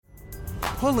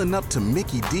Pulling up to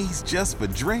Mickey D's just for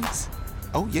drinks?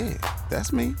 Oh yeah,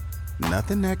 that's me.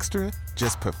 Nothing extra,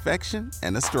 just perfection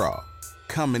and a straw.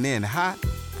 Coming in hot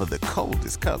for the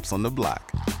coldest cups on the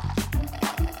block.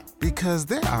 Because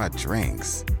there are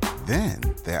drinks. Then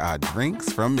there are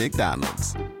drinks from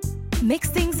McDonald's.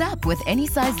 Mix things up with any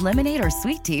size lemonade or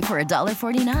sweet tea for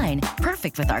 $1.49.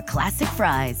 Perfect with our classic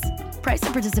fries. Price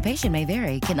and participation may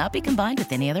vary. Cannot be combined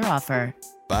with any other offer.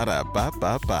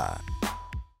 Ba-da-ba-ba-ba.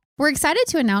 We're excited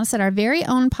to announce that our very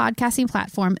own podcasting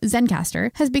platform,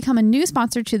 Zencastr, has become a new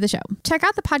sponsor to the show. Check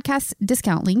out the podcast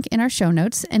discount link in our show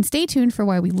notes and stay tuned for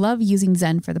why we love using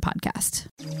Zen for the podcast.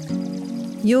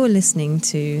 You're listening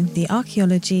to the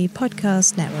Archaeology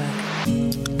Podcast Network.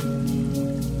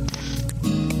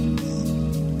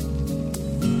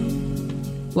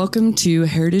 Welcome to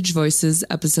Heritage Voices,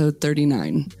 episode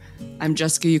 39. I'm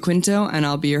Jessica Yaquinto, and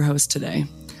I'll be your host today.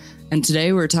 And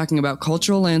today we're talking about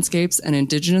cultural landscapes and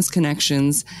Indigenous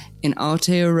connections in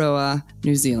Aotearoa,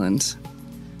 New Zealand.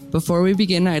 Before we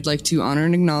begin, I'd like to honor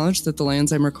and acknowledge that the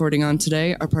lands I'm recording on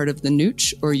today are part of the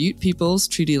Nooch or Ute peoples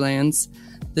treaty lands,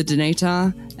 the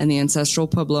Dinétah, and the ancestral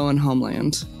Puebloan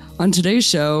homeland. On today's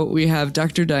show, we have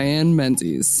Dr. Diane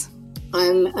Menzies.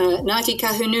 I'm Ngāti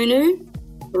Kahungunu,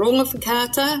 Ronga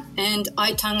Whakaata, and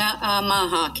Aitanga a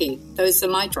Mahaki. Those are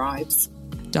my tribes.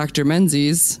 Dr.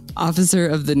 Menzies, officer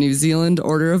of the New Zealand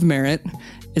Order of Merit,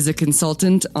 is a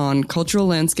consultant on cultural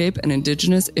landscape and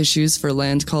Indigenous issues for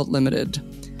Land Cult Limited.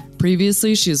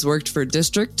 Previously, she has worked for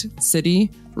district, city,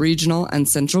 regional, and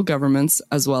central governments,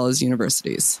 as well as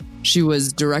universities. She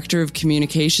was Director of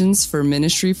Communications for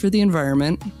Ministry for the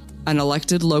Environment, an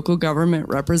elected local government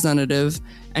representative,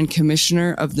 and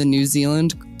Commissioner of the New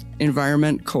Zealand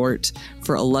Environment Court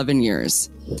for 11 years.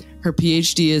 Her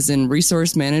PhD is in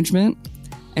Resource Management,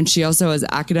 and she also has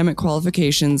academic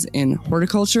qualifications in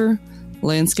horticulture,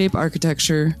 landscape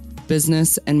architecture,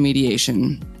 business, and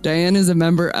mediation. Diane is a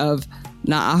member of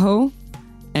Na'aho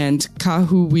and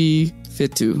Kahui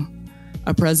Fitu,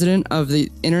 a president of the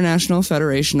International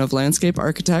Federation of Landscape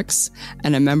Architects,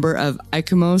 and a member of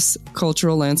ICOMOS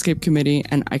Cultural Landscape Committee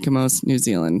and ICOMOS New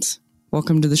Zealand.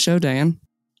 Welcome to the show, Diane.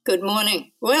 Good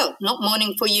morning. Well, not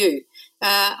morning for you.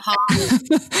 Hi.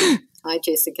 Hi,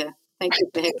 Jessica. Thank you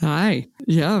for having me. Hi.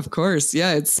 Yeah, of course.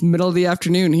 Yeah, it's middle of the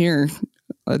afternoon here,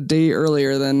 a day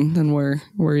earlier than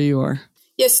where you are.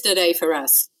 Yesterday for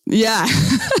us. Yeah.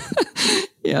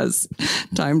 Yes.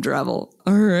 Time travel.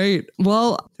 All right.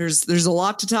 Well, there's a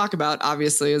lot to talk about,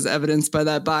 obviously, as evidenced by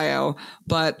that bio.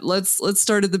 But let's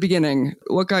start at the beginning.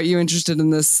 What got you interested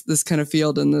in this kind of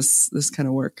field and this kind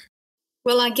of work?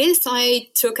 Well, I guess I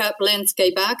took up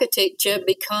landscape architecture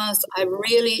because I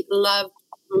really love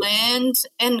land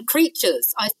and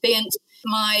creatures. I spent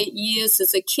my years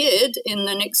as a kid in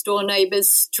the next door neighbour's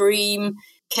stream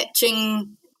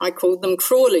catching, I called them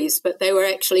crawlies, but they were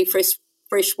actually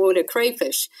freshwater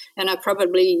crayfish, and I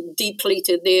probably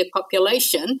depleted their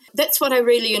population. That's what I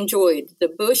really enjoyed, the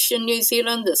bush in New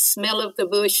Zealand, the smell of the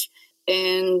bush,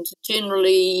 and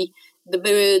generally the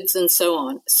birds and so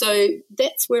on. So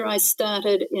that's where I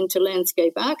started into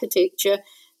landscape architecture,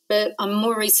 but I'm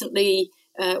more recently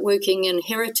working in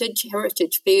heritage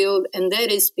field, and that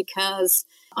is because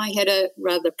I had a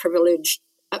rather privileged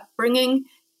upbringing,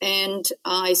 and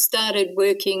I started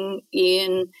working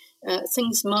in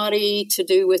things Māori to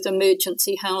do with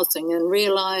emergency housing and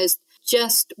realised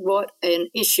just what an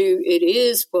issue it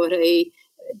is, what a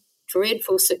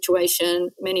dreadful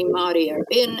situation many Māori are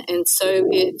in, and so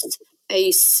it's a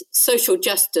social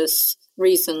justice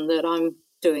reason that I'm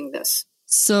doing this.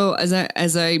 So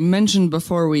as I mentioned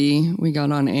before we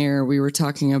got on air, we were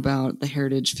talking about the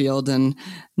heritage field, and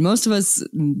most of us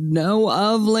know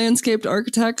of landscaped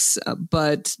architects,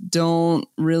 but don't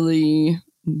really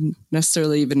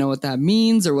necessarily even know what that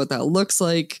means or what that looks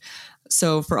like.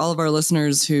 So for all of our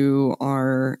listeners who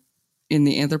are in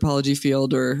the anthropology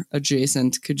field or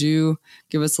adjacent, could you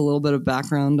give us a little bit of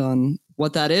background on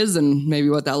what that is and maybe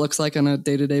what that looks like on a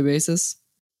day-to-day basis?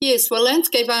 Yes, well,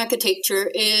 landscape architecture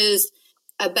is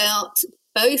about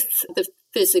both the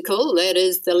physical, that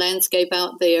is the landscape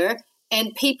out there,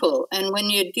 and people. And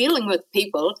when you're dealing with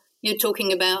people, you're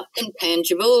talking about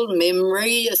intangible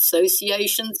memory,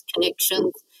 associations,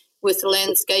 connections with the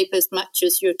landscape as much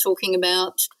as you're talking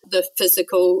about the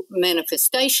physical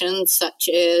manifestations, such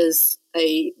as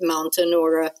a mountain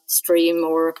or a stream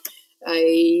or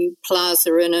a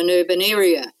plaza in an urban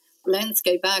area.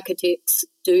 Landscape architects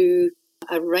do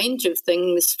a range of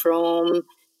things from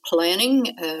planning,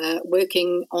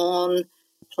 working on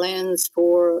plans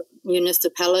for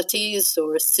municipalities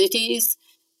or cities,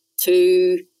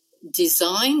 to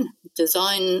design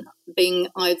being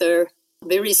either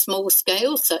very small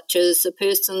scale, such as a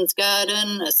person's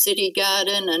garden, a city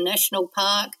garden, a national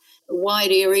park,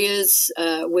 wide areas,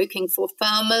 working for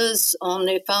farmers on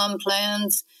their farm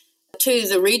plans, to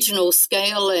the regional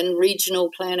scale and regional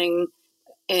planning,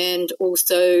 and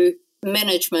also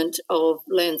management of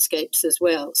landscapes as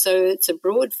well. So it's a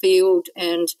broad field,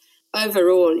 and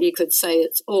overall you could say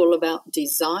it's all about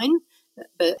design,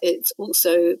 but it's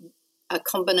also a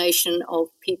combination of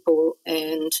people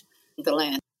and the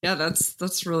land. Yeah,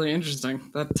 that's really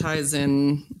interesting. That ties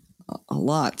in a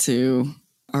lot to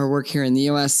our work here in the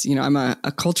U.S. You know, I'm a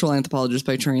cultural anthropologist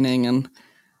by training, and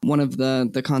one of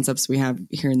the concepts we have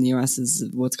here in the U.S. is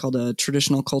what's called a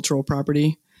traditional cultural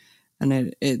property,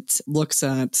 and it looks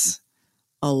at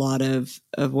a lot of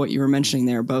what you were mentioning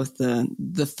there, both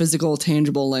the physical,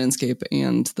 tangible landscape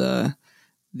and the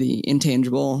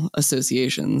intangible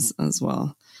associations as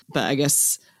well. But I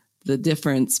guess the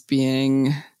difference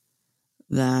being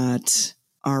that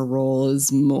our role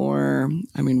is more,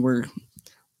 I mean, we're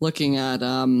looking at,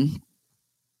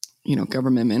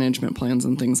 government management plans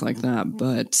and things like that,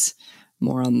 but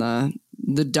more on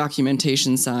the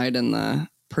documentation side and the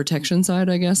protection side,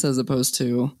 I guess, as opposed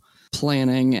to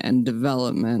planning and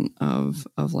development of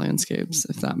landscapes,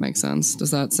 if that makes sense.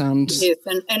 Does that sound? Yes,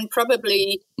 and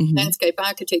probably landscape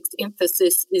architects'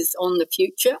 emphasis is on the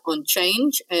future, on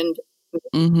change and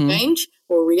change,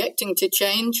 or reacting to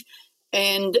change,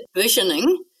 and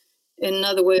visioning. In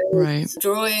other words,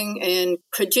 drawing and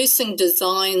producing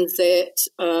designs that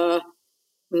are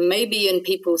maybe in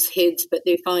people's heads, but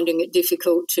they're finding it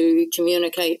difficult to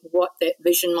communicate what that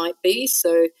vision might be.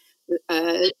 So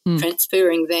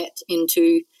transferring that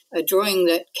into a drawing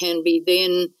that can be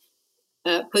then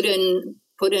put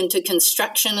into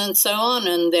construction and so on.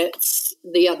 And that's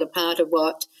the other part of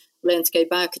what landscape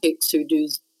architects who do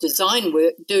design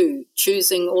work do,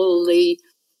 choosing all the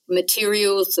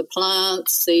materials, the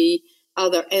plants, the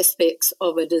other aspects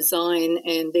of a design,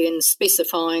 and then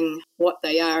specifying what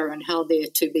they are and how they're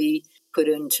to be put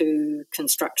into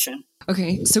construction.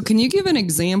 Okay, so can you give an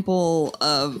example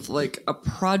of like a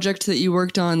project that you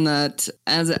worked on that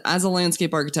as a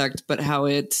landscape architect, but how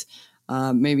it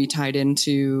maybe tied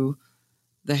into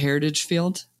the heritage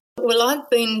field? Well, I've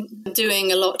been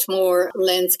doing a lot more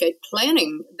landscape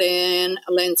planning than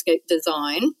landscape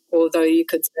design, although you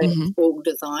could say all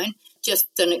design. Just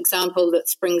an example that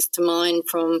springs to mind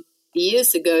from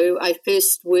years ago, I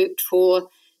first worked for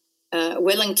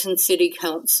Wellington City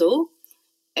Council,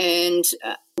 and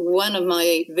one of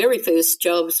my very first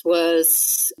jobs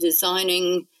was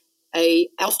designing a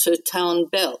outer town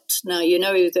belt. Now, you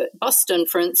know that Boston,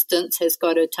 for instance, has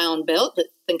got a town belt. I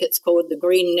think it's called the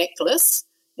Green Necklace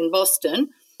in Boston.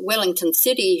 Wellington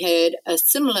City has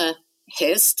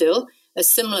still a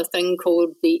similar thing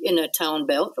called the Inner Town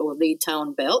Belt, or the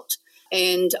Town Belt.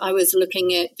 And I was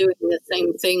looking at doing the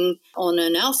same thing on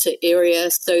an outer area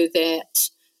so that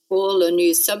all a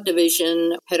new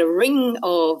subdivision had a ring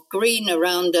of green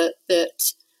around it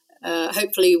that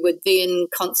hopefully would then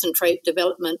concentrate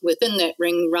development within that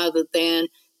ring rather than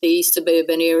the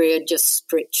suburban area just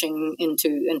stretching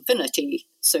into infinity,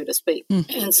 so to speak.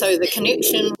 And so the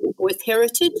connection with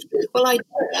heritage, well,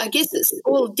 I guess it's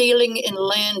all dealing in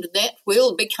land that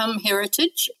will become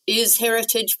heritage, is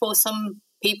heritage for some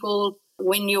people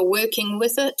when you're working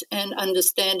with it and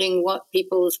understanding what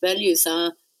people's values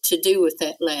are to do with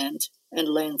that land and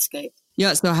landscape.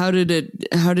 Yeah. So how did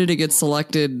it get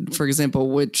selected? For example,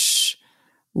 which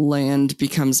land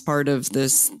becomes part of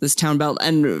this town belt?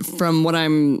 And from what I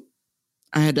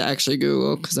had to actually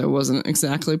Google because I wasn't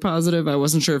exactly positive. I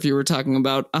wasn't sure if you were talking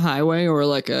about a highway or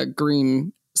like a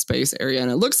green space area.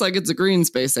 And it looks like it's a green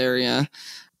space area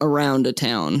around a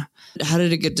town. How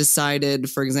did it get decided,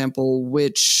 for example,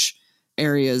 which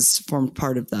areas formed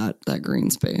part of that green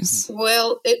space?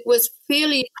 Well, it was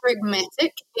fairly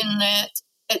pragmatic in that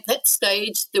at that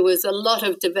stage there was a lot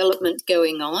of development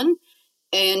going on,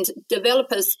 and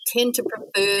developers tend to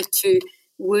prefer to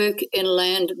work in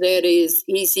land that is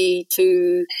easy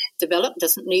to develop,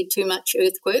 doesn't need too much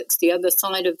earthworks. The other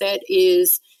side of that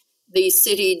is the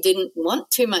city didn't want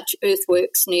too much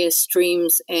earthworks near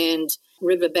streams and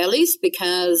river valleys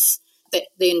because that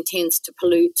then tends to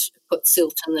pollute, put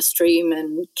silt in the stream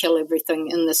and kill everything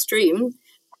in the stream.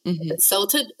 It's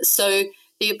silted. So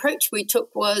the approach we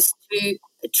took was to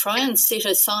try and set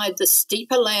aside the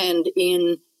steeper land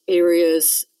in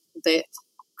areas that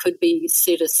could be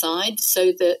set aside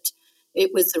so that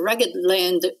it was the rugged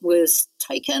land that was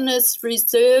taken as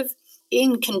reserve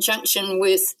in conjunction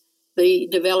with the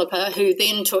developer, who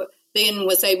then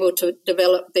was able to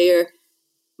develop their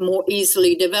more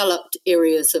easily developed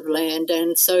areas of land.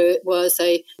 And so it was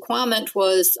a requirement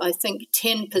was, I think,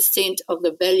 10% of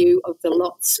the value of the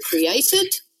lots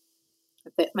created,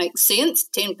 if that makes sense,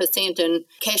 10% in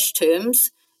cash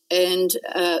terms. And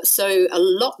so a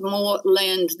lot more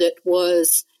land that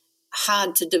was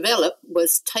hard to develop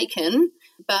was taken,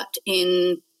 but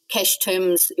in cash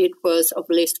terms, it was of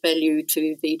less value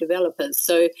to the developers.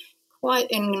 So quite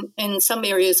in some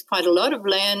areas, quite a lot of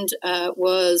land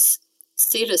was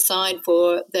set aside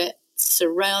for that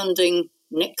surrounding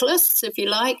necklace, if you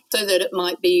like, so that it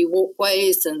might be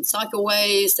walkways and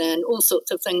cycleways and all sorts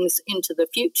of things into the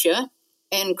future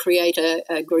and create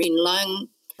a green lung,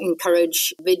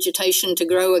 encourage vegetation to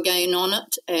grow again on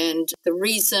it. And the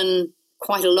reason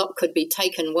quite a lot could be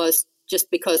taken was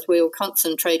just because we were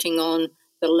concentrating on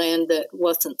the land that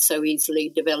wasn't so easily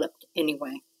developed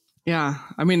anyway. Yeah.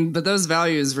 I mean, but those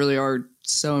values really are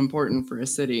so important for a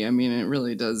city. I mean, it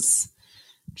really does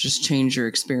just change your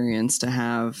experience to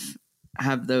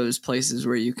have those places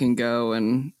where you can go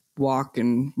and walk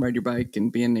and ride your bike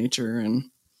and be in nature, and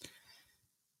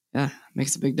yeah, it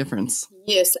makes a big difference.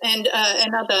 Yes, and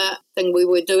another thing we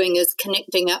were doing is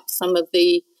connecting up some of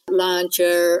the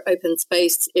larger open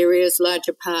space areas,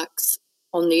 larger parks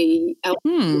on the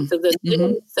outskirts of the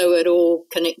city, so it all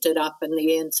connected up in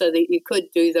the end, so that you could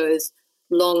do those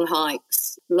long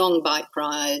hikes, long bike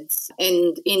rides,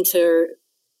 and enter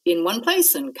in one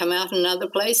place and come out another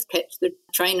place, catch the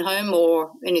train home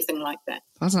or anything like that.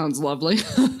 That sounds lovely.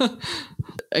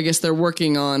 I guess they're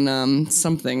working on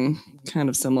something kind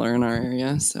of similar in our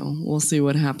area, so we'll see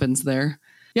what happens there.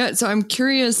 Yeah, so I'm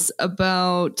curious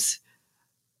about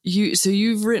you. So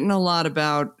you've written a lot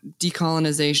about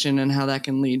decolonization and how that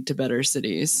can lead to better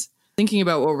cities. Thinking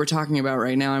about what we're talking about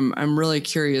right now, I'm really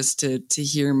curious to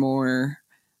hear more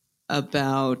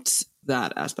about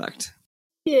that aspect.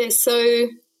 Yeah, so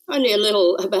only a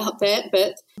little about that,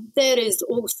 but that is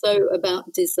also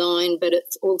about design, but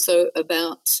it's also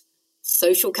about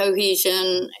social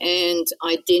cohesion and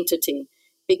identity.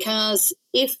 Because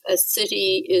if a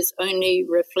city is only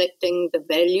reflecting the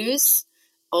values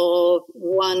of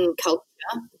one culture,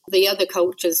 the other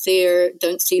cultures there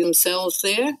don't see themselves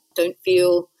there, don't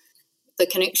feel the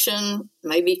connection,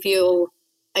 maybe feel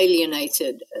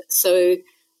alienated. So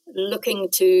looking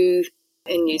to,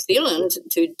 in New Zealand,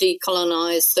 to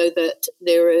decolonise so that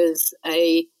there is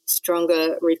a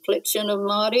stronger reflection of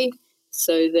Māori,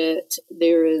 so that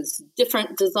there is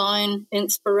different design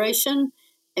inspiration.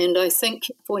 And I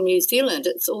think for New Zealand,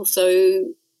 it's also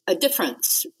a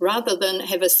difference. Rather than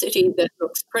have a city that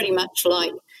looks pretty much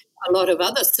like a lot of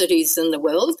other cities in the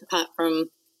world, apart from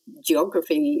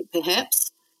geography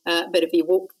perhaps, but if you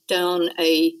walk down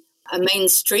a main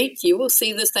street, you will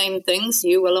see the same things.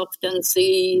 You will often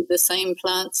see the same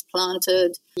plants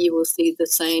planted. You will see the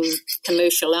same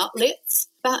commercial outlets.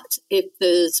 But if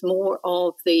there's more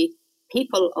of the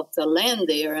people of the land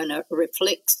there and it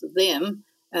reflects them,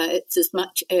 it's as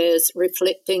much as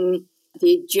reflecting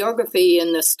the geography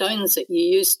and the stones that you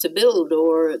use to build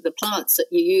or the plants that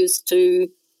you use to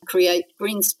create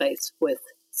green space with.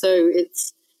 So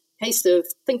it's a case of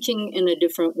thinking in a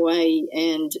different way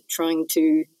and trying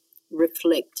to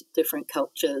reflect different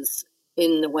cultures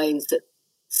in the ways that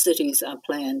cities are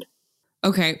planned.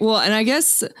 Okay. Well, and I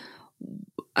guess,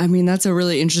 I mean, that's a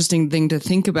really interesting thing to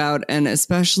think about. And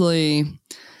especially,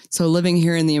 so living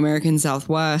here in the American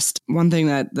Southwest, one thing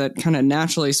that kind of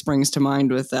naturally springs to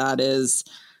mind with that is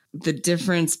the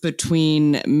difference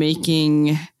between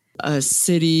making a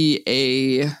city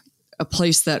a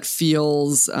place that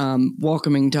feels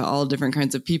welcoming to all different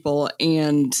kinds of people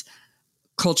and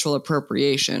cultural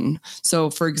appropriation. So,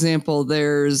 for example,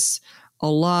 there's a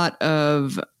lot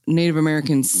of Native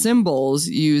American symbols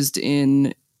used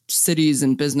in cities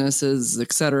and businesses,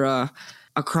 etc.,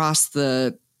 across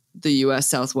the U.S.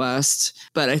 Southwest.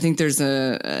 But I think there's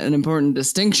an important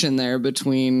distinction there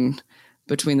between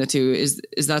the two.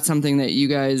 Is that something that you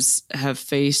guys have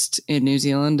faced in New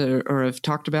Zealand or have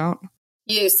talked about?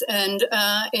 Yes, and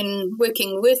in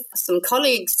working with some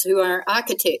colleagues who are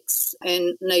architects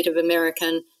and Native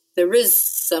American, there is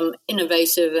some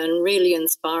innovative and really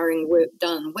inspiring work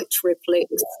done, which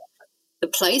reflects the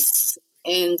place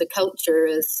and the culture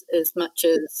as much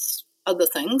as other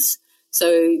things. So,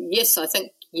 yes, I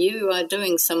think you are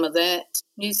doing some of that.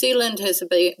 New Zealand has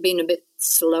been a bit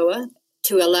slower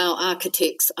to allow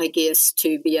architects, I guess,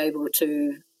 to be able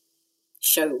to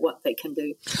show what they can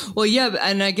do. Well, yeah,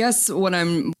 and I guess what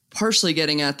I'm partially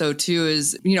getting at, though, too,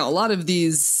 is, a lot of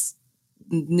these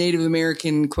Native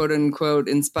American, quote unquote,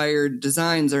 inspired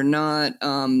designs are not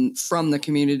from the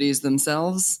communities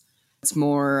themselves. It's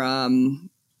more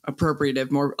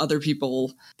appropriative, more other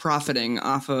people profiting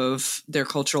off of their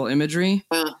cultural imagery.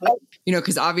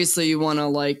 Because obviously you want to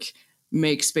like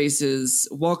make spaces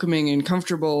welcoming and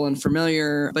comfortable and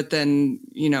familiar, but then,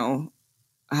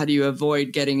 how do you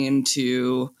avoid getting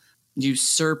into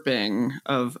usurping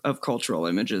of cultural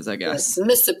images, I guess?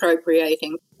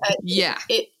 Misappropriating. Yeah.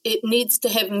 It needs to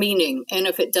have meaning. And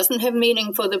if it doesn't have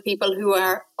meaning for the people who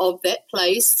are of that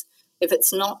place, if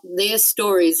it's not their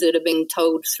stories that are being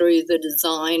told through the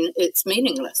design, it's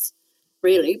meaningless,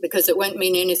 really, because it won't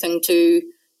mean anything to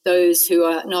those who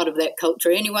are not of that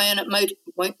culture anyway, and it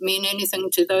won't mean anything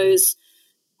to those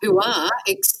who are,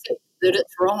 except that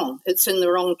it's wrong. It's in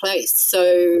the wrong place.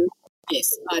 So,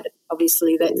 yes,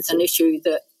 obviously that's an issue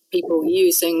that people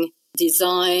using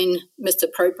design,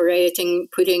 misappropriating,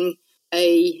 putting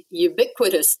a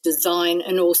ubiquitous design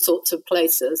in all sorts of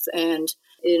places. And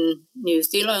in New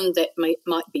Zealand, that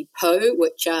might be po,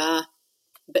 which are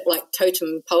a bit like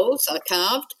totem poles, are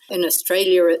carved. In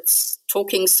Australia, it's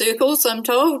talking circles, I'm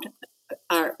told,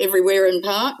 are everywhere in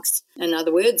parks. In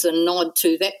other words, a nod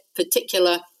to that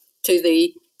to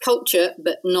the culture,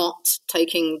 but not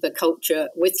taking the culture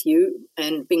with you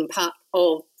and being part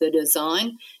of the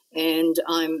design. And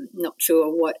I'm not sure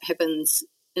what happens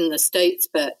in the States,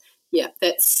 but yeah,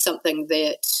 that's something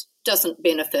that doesn't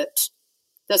benefit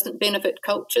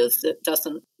cultures.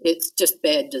 It's just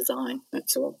bad design.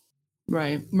 That's all.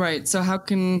 Right. So how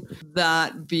can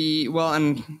that be? Well,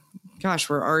 and gosh,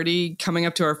 we're already coming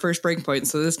up to our first break point,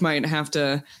 so this might have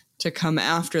to come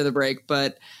after the break.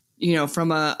 But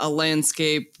from a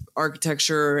landscape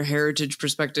architecture heritage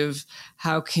perspective,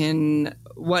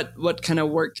 what kind of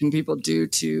work can people do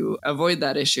to avoid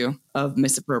that issue of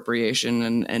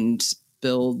misappropriation and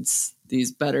builds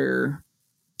these better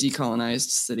decolonized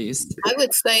cities? I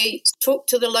would say talk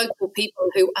to the local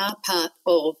people who are part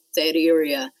of that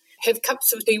area. Have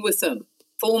cups of tea with them.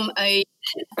 Form a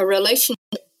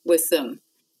relationship with them.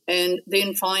 And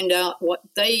then find out what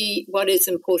is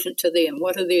important to them.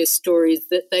 What are their stories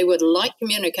that they would like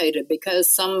communicated, because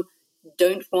some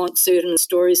don't want certain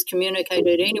stories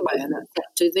communicated anyway, and it's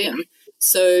up to them.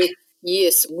 So,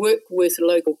 yes, work with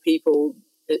local people.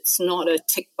 It's not a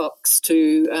tick box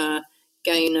to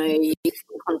gain a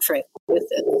contract with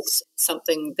it. It's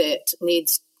something that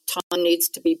needs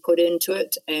to be put into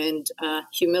it, and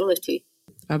humility.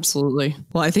 Absolutely.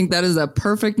 Well, I think that is a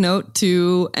perfect note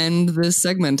to end this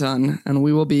segment on, and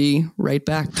we will be right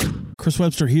back. Chris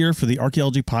Webster here for the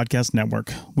Archaeology Podcast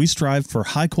Network. We strive for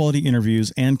high-quality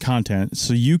interviews and content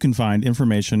so you can find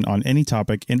information on any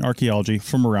topic in archaeology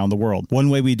from around the world. One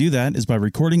way we do that is by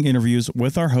recording interviews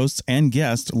with our hosts and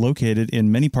guests located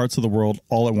in many parts of the world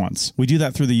all at once. We do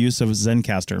that through the use of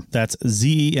Zencastr. That's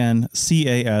Zencastr.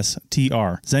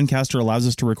 Zencastr allows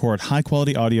us to record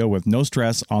high-quality audio with no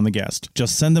stress on the guest.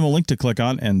 Just send them a link to click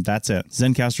on, and that's it.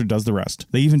 Zencastr does the rest.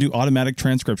 They even do automatic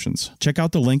transcriptions. Check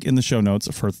out the link in the show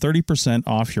notes for 30%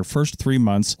 off your first 3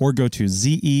 months, or go to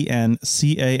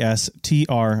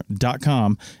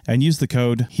zencastr.com and use the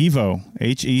code HEVO,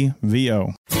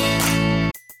 HEVO.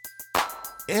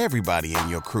 Everybody in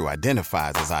your crew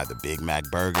identifies as either Big Mac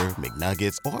Burger,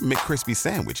 McNuggets, or McCrispy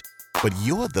Sandwich, but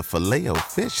you're the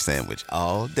Filet-O-Fish Sandwich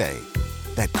all day.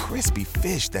 That crispy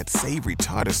fish, that savory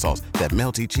tartar sauce, that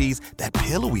melty cheese, that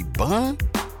pillowy bun.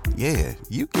 Yeah,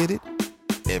 you get it.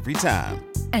 Every time.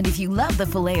 And if you love the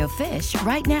Filet-O-Fish,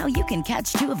 right now you can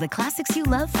catch two of the classics you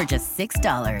love for just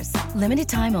 $6. Limited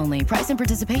time only. Price and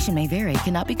participation may vary.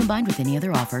 Cannot be combined with any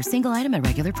other offer. Single item at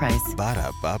regular price.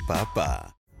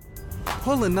 Ba-da-ba-ba-ba.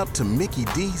 Pulling up to Mickey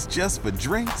D's just for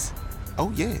drinks?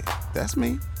 Oh yeah, that's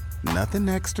me. Nothing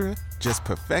extra, just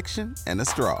perfection and a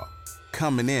straw.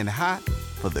 Coming in hot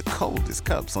for the coldest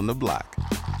cups on the block.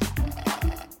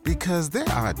 Because there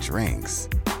are drinks.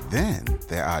 Then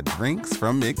there are drinks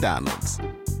from McDonald's.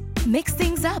 Mix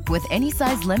things up with any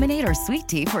size lemonade or sweet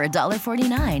tea for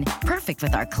 $1.49. Perfect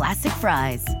with our classic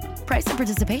fries. Price and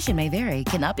participation may vary.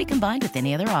 Cannot be combined with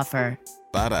any other offer.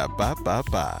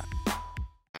 Ba-da-ba-ba-ba.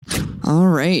 All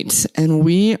right. And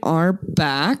we are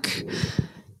back.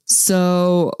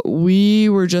 So we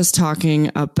were just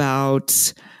talking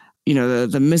about,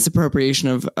 the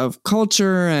misappropriation of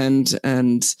culture and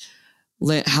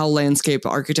how landscape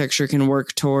architecture can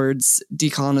work towards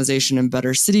decolonization and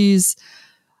better cities.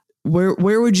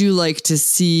 Where would you like to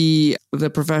see the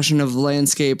profession of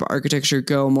landscape architecture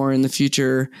go more in the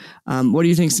future? What do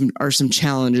you think are some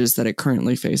challenges that it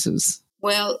currently faces?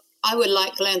 Well, I would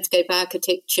like landscape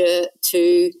architecture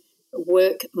to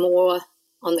work more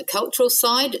on the cultural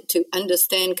side, to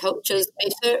understand cultures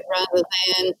better rather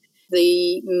than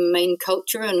the main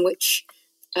culture in which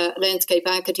landscape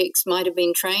architects might have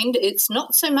been trained. It's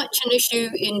not so much an issue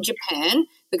in Japan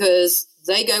because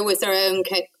they go with their own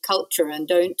culture and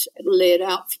don't let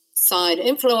outside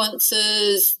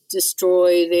influences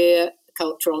destroy their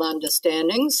cultural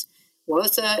understandings.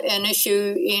 Was an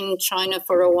issue in China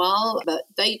for a while, but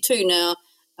they too now,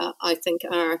 I think,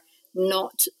 are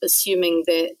not assuming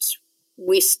that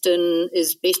Western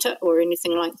is better or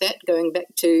anything like that, going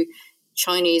back to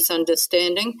Chinese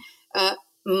understanding.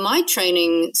 My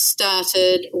training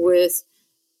started with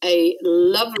a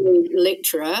lovely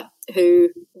lecturer who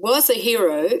was a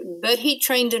hero, but he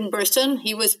trained in Britain.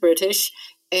 He was British,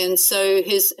 and so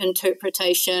his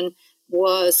interpretation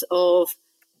was of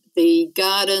the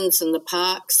gardens and the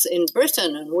parks in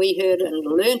Britain. And we heard and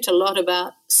learnt a lot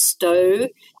about Stowe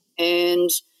and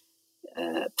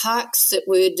parks that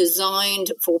were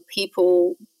designed for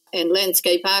people and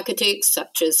landscape architects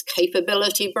such as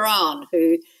Capability Brown,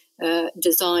 who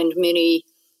designed many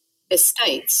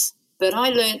estates. But I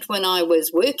learnt when I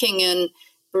was working in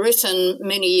Britain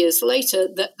many years later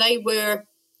that they were,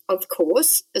 of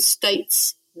course,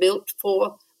 estates built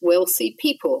for wealthy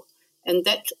people. And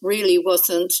that really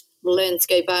wasn't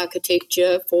landscape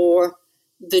architecture for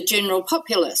the general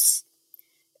populace.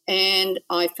 And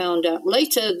I found out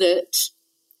later that,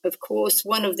 of course,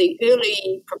 one of the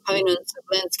early proponents of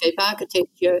landscape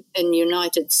architecture in the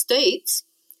United States,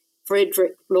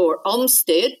 Frederick Law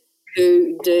Olmsted,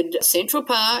 who did Central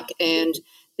Park and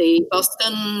the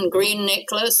Boston Green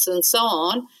Necklace and so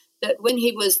on, that when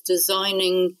he was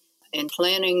designing and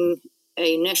planning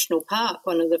a national park,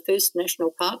 one of the first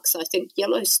national parks, I think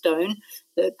Yellowstone,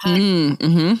 the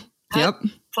park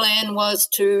plan was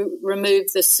to remove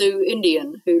the Sioux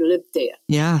Indian who lived there.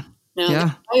 Yeah. Now,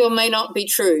 that may or may not be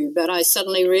true, but I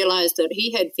suddenly realized that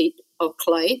he had feet of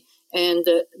clay, and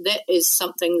that is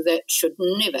something that should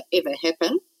never, ever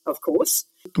happen, of course.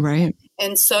 Right.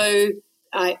 And so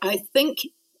I think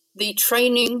the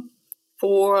training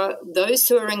for those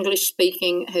who are English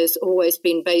speaking has always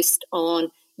been based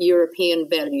on European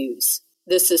values.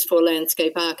 This is for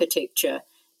landscape architecture.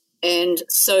 And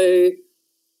so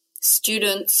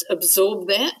students absorb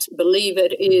that, believe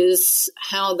it is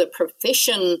how the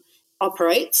profession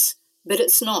operates, but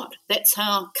it's not. That's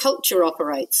how culture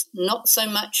operates, not so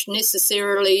much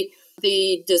necessarily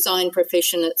the design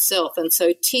profession itself. And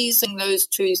so teasing those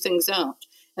two things out.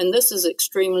 And this is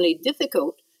extremely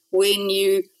difficult when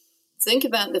you think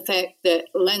about the fact that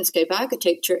landscape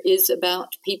architecture is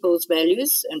about people's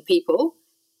values and people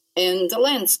and the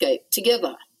landscape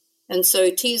together. And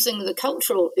so teasing the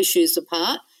cultural issues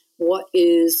apart, what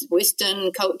is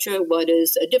Western culture, what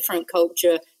is a different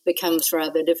culture, becomes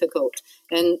rather difficult.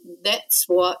 And that's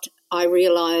what I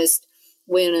realized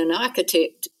when an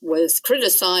architect was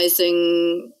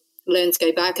criticizing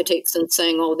landscape architects and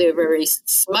saying, oh, they're very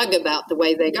smug about the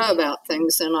way they go about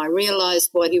things. And I realized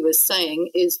what he was saying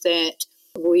is that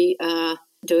we are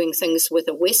doing things with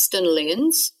a Western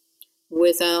lens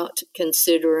without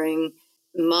considering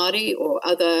Māori or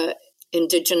other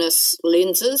Indigenous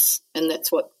lenses, and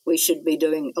that's what we should be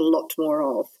doing a lot more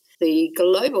of. The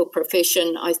global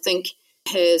profession, I think,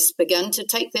 has begun to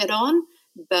take that on,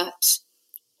 but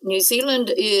New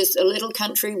Zealand is a little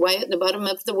country way at the bottom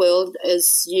of the world,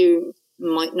 as you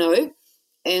might know,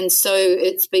 and so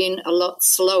it's been a lot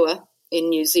slower in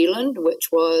New Zealand, which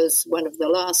was one of the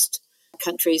last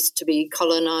countries to be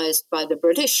colonized by the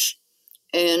British,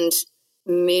 and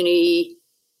many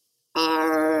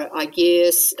are, I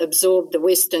guess, absorbed the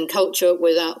Western culture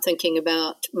without thinking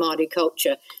about Māori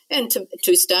culture. And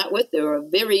to start with, there were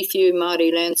very few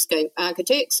Māori landscape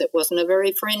architects. It wasn't a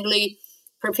very friendly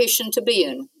profession to be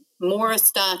in. More are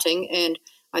starting, and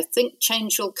I think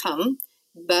change will come,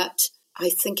 but I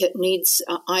think it needs,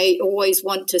 I always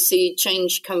want to see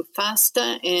change come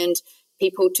faster and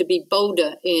people to be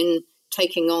bolder in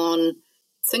taking on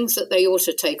things that they ought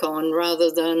to take on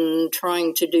rather than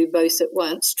trying to do both at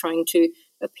once, trying to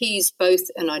appease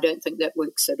both, and I don't think that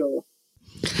works at all.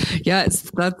 Yeah,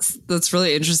 that's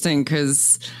really interesting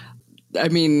because, I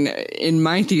mean, in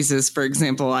my thesis, for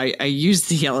example, I used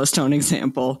the Yellowstone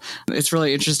example. It's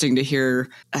really interesting to hear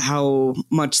how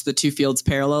much the two fields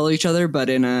parallel each other, but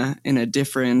in a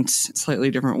different, slightly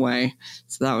different way.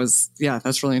 So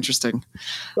that's really interesting.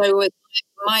 So was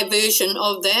my version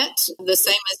of that the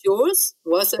same as yours?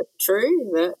 Was it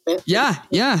true?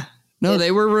 Yeah. No,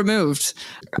 they were removed.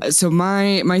 So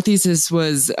my thesis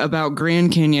was about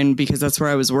Grand Canyon because that's where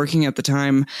I was working at the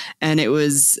time. And it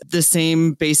was the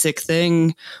same basic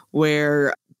thing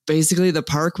where basically the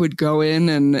park would go in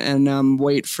and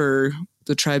wait for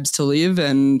the tribes to leave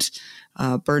and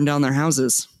burn down their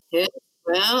houses. Yeah,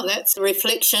 well, that's a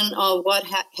reflection of what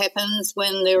happens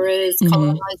when there is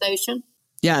colonization.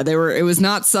 Yeah, it was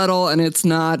not subtle, and it's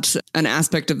not an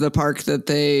aspect of the park that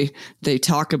they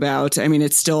talk about. I mean,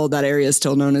 it's still, that area is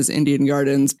still known as Indian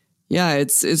Gardens. Yeah,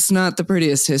 it's not the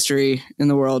prettiest history in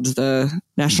the world, the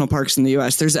national parks in the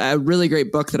U.S. There's a really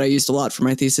great book that I used a lot for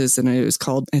my thesis, and it was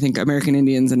called, I think, American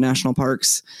Indians and National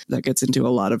Parks, that gets into a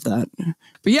lot of that.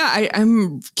 But yeah,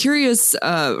 I'm curious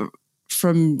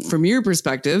from your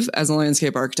perspective as a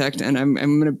landscape architect, and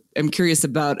I'm curious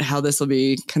about how this will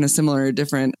be kind of similar or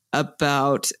different,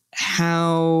 about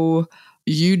how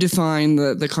you define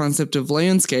the concept of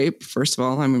landscape. First of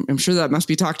all, I'm sure that must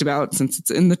be talked about since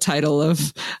it's in the title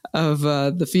of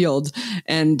the field,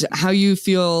 and how you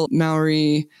feel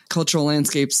Maori cultural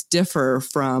landscapes differ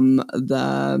from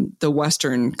the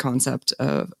Western concept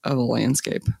of a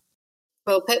landscape.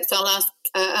 Well, perhaps I'll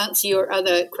answer your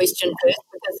other question first,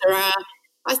 because there are,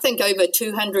 I think, over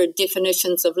 200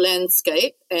 definitions of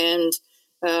landscape, and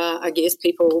I guess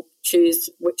people choose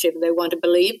whichever they want to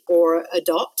believe or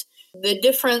adopt. The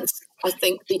difference, I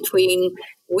think, between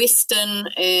Western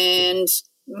and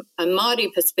a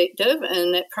Māori perspective,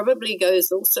 and that probably goes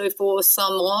also for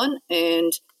Samoan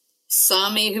and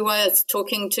Sami, who I was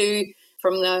talking to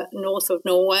from the north of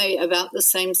Norway about the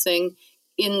same thing,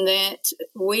 in that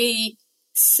we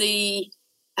see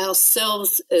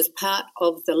ourselves as part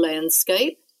of the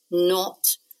landscape,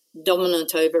 not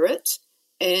dominant over it,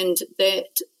 and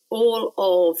that all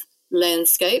of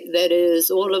landscape, that is,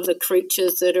 all of the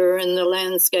creatures that are in the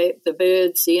landscape, the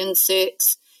birds, the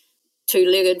insects,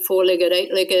 two-legged, four-legged,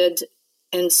 eight-legged,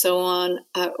 and so on,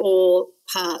 are all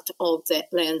part of that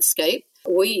landscape.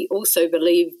 We also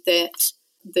believe that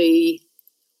the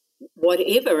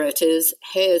whatever it is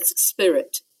has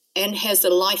spirit and has a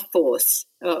life force,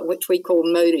 which we call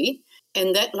Mauri,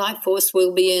 and that life force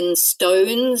will be in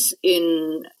stones,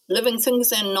 in living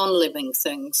things and non-living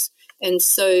things. And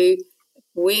so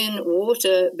when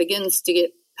water begins to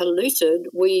get polluted,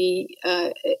 we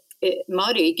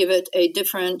Māori give it a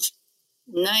different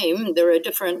name. There are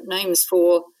different names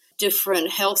for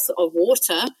different health of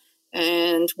water,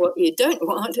 and what you don't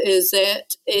want is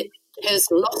that it has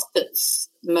lost its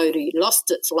Mauri,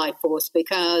 lost its life force,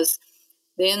 because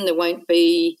then there won't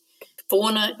be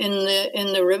fauna in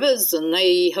the rivers, and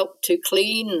they help to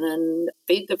clean and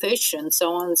feed the fish and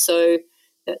so on. So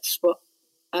that's what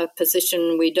a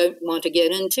position we don't want to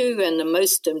get into. And the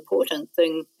most important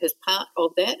thing as part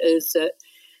of that is that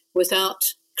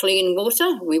without clean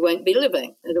water, we won't be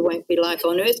living. There won't be life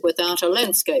on Earth. Without a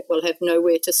landscape, we'll have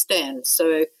nowhere to stand.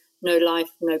 So no life,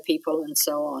 no people, and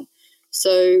so on.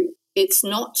 So it's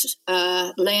not,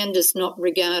 land is not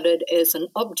regarded as an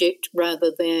object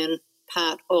rather than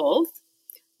part of.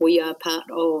 We are part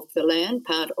of the land,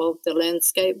 part of the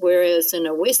landscape, whereas in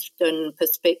a Western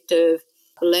perspective,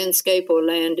 landscape or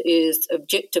land is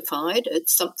objectified.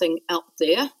 It's something out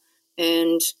there,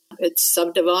 and it's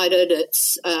subdivided.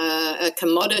 It's a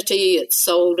commodity. It's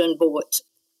sold and bought.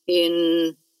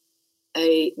 In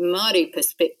a Māori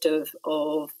perspective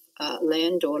of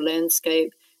land or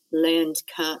landscape, land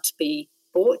can't be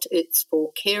bought. It's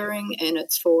for caring, and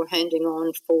it's for handing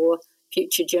on for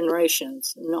future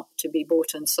generations, not to be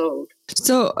bought and sold.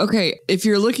 So, okay, if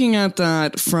you're looking at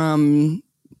that from,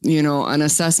 an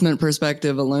assessment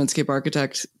perspective, a landscape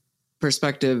architect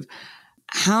perspective,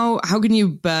 how can you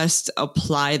best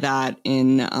apply that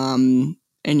in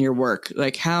your work?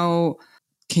 Like, how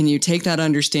can you take that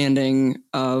understanding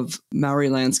of Maori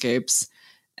landscapes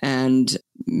and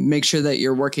make sure that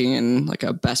you're working in like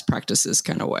a best practices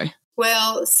kind of way?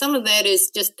 Well, some of that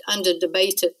is just under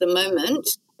debate at the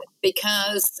moment,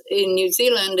 because in New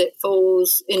Zealand it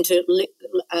falls into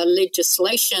a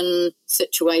legislation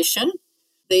situation.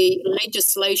 The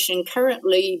legislation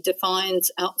currently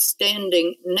defines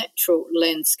outstanding natural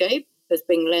landscape as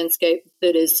being landscape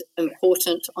that is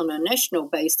important on a national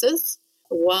basis,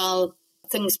 while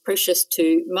things precious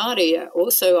to Māori are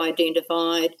also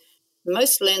identified.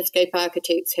 Most landscape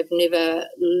architects have never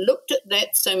looked at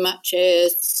that so much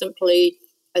as simply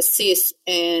assess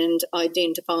and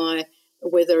identify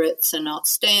whether it's an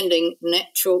outstanding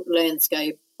natural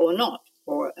landscape or not,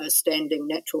 or a standing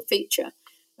natural feature.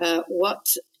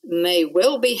 What may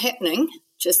well be happening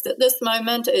just at this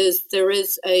moment is there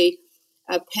is a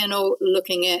panel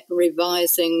looking at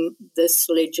revising this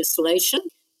legislation,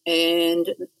 and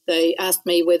they asked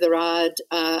me whether I'd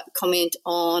comment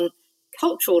on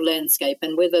cultural landscape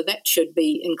and whether that should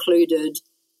be included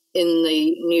in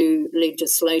the new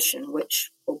legislation,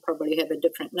 which will probably have a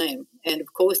different name. And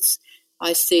of course,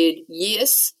 I said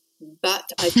yes,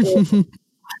 but I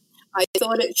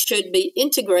thought it should be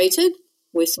integrated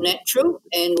with natural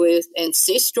and with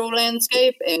ancestral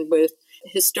landscape and with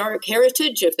historic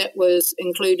heritage, if that was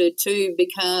included too,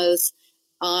 because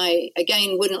I,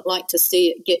 again, wouldn't like to see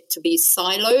it get to be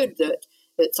siloed, that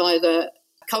it's either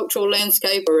cultural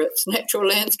landscape or it's natural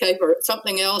landscape or it's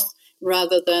something else,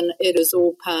 rather than it is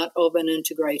all part of an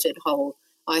integrated whole.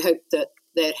 I hope that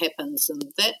that happens, and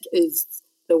that is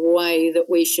the way that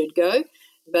we should go.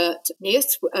 But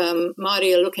yes,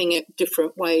 Māori are looking at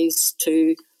different ways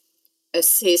to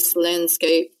assess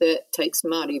landscape that takes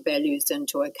Māori values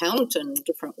into account, and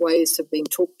different ways have been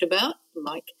talked about,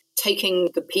 like taking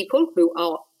the people who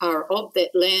are of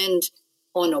that land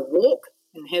on a walk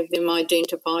and have them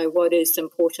identify what is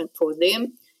important for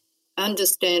them,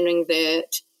 understanding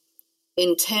that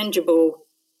intangible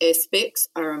aspects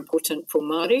are important for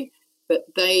Māori, but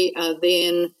they are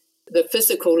then, the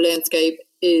physical landscape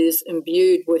is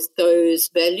imbued with those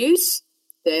values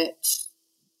that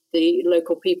the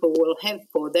local people will have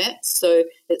for that. So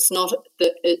it's not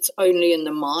that it's only in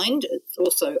the mind, it's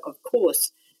also, of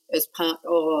course, as part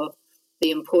of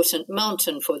the important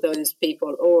mountain for those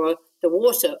people, or the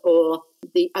water, or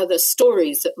the other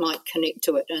stories that might connect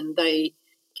to it, and they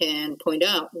can point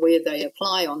out where they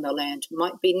apply on the land. It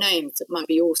might be names, it might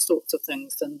be all sorts of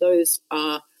things, and those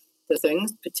are the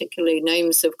things, particularly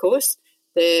names, of course,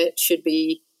 that should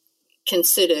be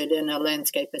considered in a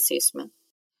landscape assessment.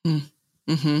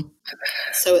 Mm-hmm.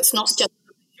 So it's not just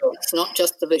the visual. It's not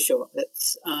just the visual.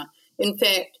 It's in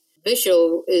fact,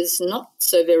 visual is not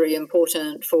so very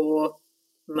important for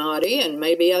Māori and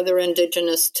maybe other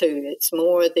Indigenous too. It's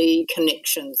more the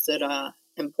connections that are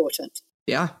important.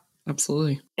 Yeah,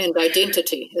 absolutely. And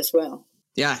identity as well.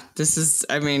 Yeah, this is,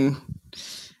 I mean,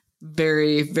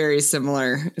 very, very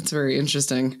similar. It's very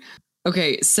interesting.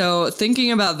 Okay, so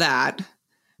thinking about that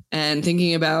and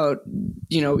thinking about,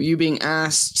 you know, you being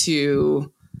asked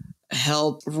to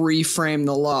help reframe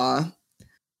the law,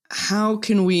 how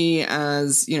can we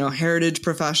as, you know, heritage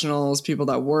professionals, people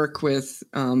that work with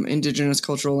Indigenous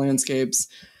cultural landscapes,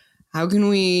 how can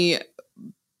we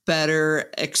better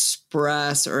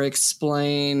express or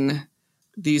explain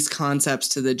these concepts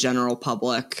to the general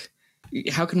public?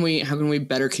 How can we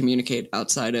better communicate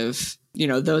outside of, you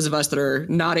know, those of us that are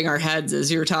nodding our heads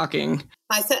as you're talking?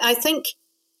 I think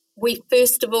we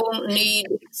first of all need,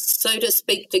 so to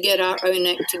speak, to get our own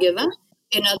act together.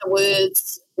 In other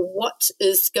words, what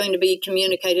is going to be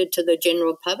communicated to the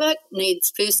general public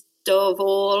needs first of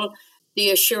all the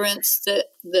assurance that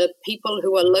the people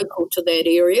who are local to that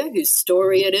area, whose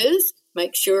story it is,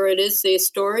 make sure it is their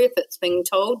story. If it's being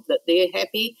told, that they're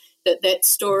happy that that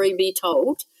story be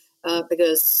told,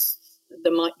 because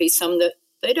there might be some that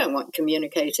they don't want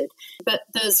communicated. But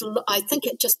I think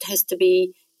it just has to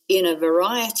be in a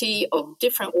variety of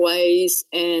different ways,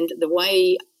 and the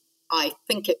way I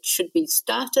think it should be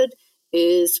started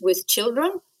is with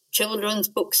children's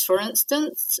books, for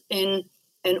instance, and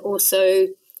also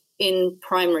in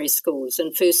primary schools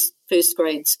and first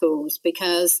grade schools,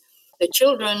 because the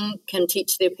children can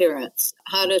teach their parents.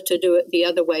 Harder to do it the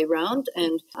other way round,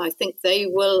 and I think they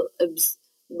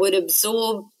would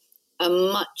absorb a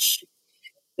much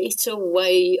better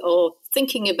way of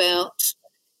thinking about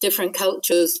different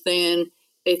cultures than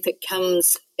if it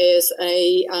comes as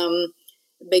a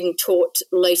being taught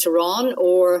later on,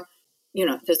 or, you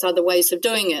know, there's other ways of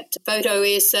doing it. Photo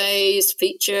essays,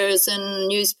 features in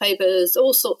newspapers,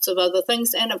 all sorts of other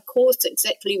things, and of course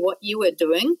exactly what you are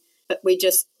doing, but we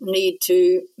just need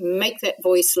to make that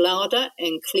voice louder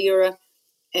and clearer.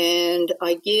 And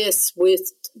I guess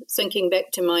with thinking back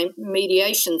to my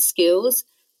mediation skills,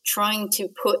 trying to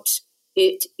put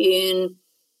it in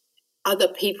other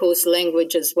people's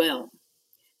language as well,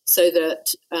 so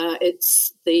that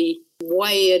it's the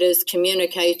way it is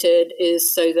communicated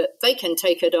is so that they can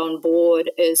take it on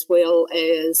board, as well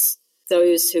as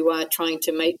those who are trying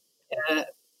to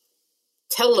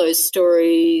tell those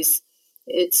stories.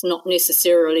 It's not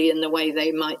necessarily in the way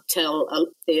they might tell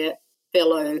their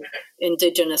fellow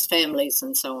Indigenous families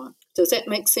and so on. Does that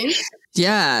make sense?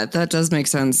 Yeah, that does make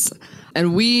sense.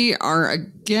 And we are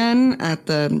again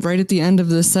right at the end of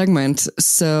this segment.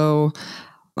 So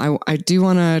I do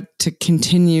want to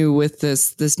continue with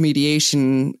this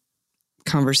mediation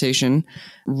conversation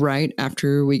right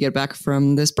after we get back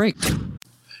from this break.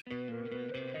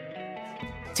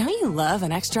 Don't you love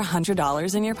an extra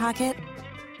 $100 in your pocket?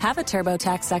 Have a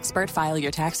TurboTax expert file your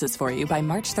taxes for you by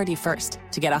March 31st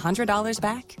to get $100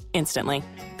 back instantly.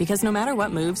 Because no matter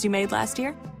what moves you made last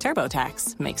year,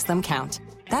 TurboTax makes them count.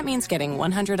 That means getting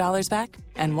 $100 back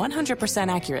and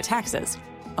 100% accurate taxes,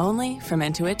 only from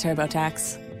Intuit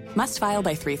TurboTax. Must file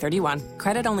by 3/31.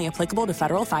 Credit only applicable to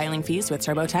federal filing fees with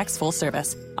TurboTax full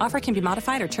service. Offer can be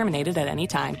modified or terminated at any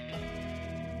time.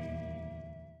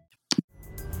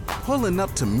 Pulling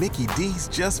up to Mickey D's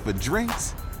just for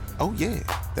drinks? Oh yeah,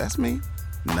 that's me.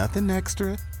 Nothing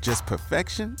extra, just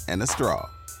perfection and a straw.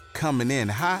 Coming in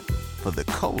hot for the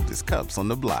coldest cups on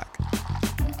the block.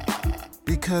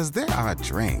 Because there are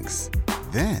drinks.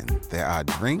 Then there are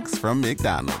drinks from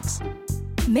McDonald's.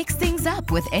 Mix things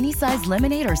up with any size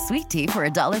lemonade or sweet tea for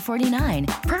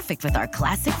 $1.49. Perfect with our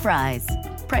classic fries.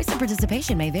 Price and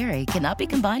participation may vary. Cannot be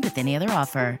combined with any other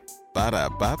offer.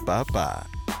 Ba-da-ba-ba-ba.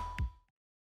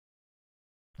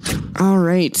 All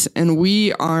right. And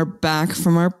we are back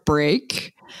from our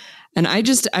break. And I'd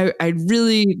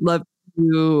really love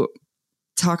to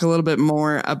talk a little bit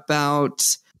more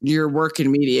about your work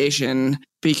in mediation,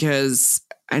 because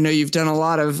I know you've done a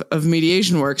lot of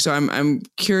mediation work. So I'm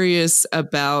curious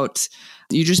about,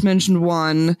 you just mentioned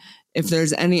one, if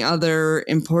there's any other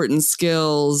important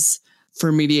skills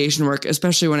for mediation work,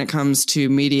 especially when it comes to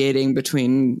mediating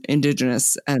between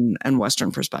Indigenous and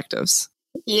Western perspectives.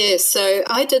 Yes, so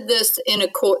I did this in a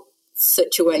court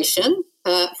situation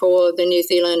for the New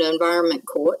Zealand Environment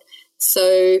Court.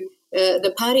 So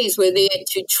the parties were there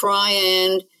to try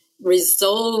and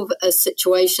resolve a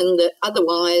situation that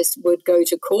otherwise would go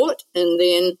to court, and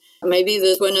then maybe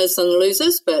there's winners and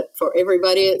losers, but for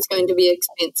everybody it's going to be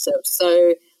expensive.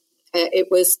 So it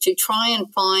was to try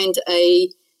and find a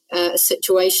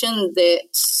situation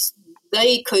that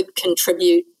they could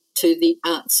contribute to the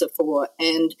answer for.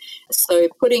 And so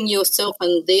putting yourself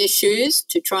in their shoes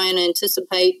to try and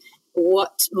anticipate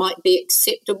what might be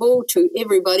acceptable to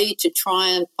everybody to try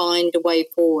and find a way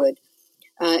forward.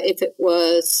 If it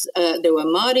was, there were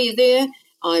Māori there,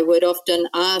 I would often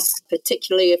ask,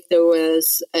 particularly if there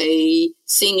was a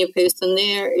senior person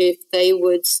there, if they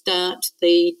would start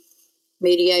the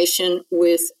mediation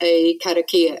with a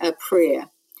karakia, a prayer.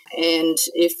 And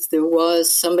if there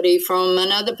was somebody from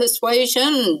another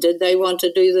persuasion, did they want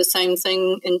to do the same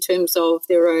thing in terms of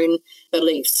their own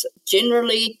beliefs?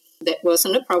 Generally, that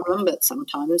wasn't a problem, but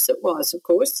sometimes it was, of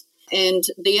course. And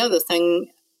the other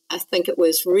thing, I think it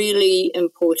was really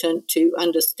important to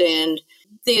understand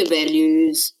their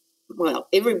values, well,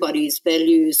 everybody's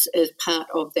values as part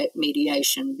of that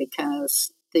mediation,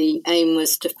 because the aim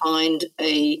was to find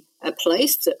a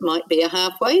place that might be a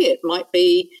halfway. It might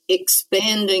be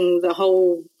expanding the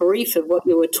whole brief of what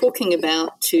you were talking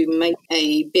about to make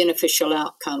a beneficial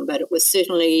outcome, but it was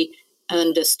certainly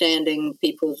understanding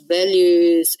people's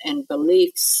values and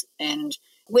beliefs and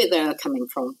where they are coming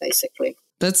from, basically.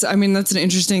 That's an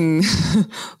interesting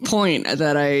point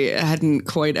that I hadn't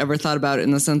quite ever thought about,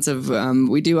 in the sense of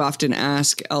we do often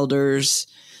ask elders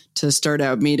to start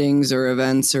out meetings or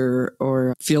events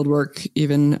or field work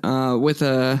even with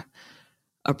a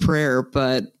prayer,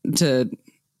 but to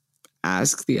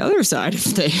ask the other side if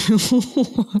they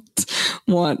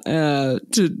want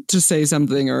to say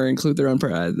something or include their own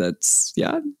prayer.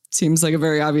 Seems like a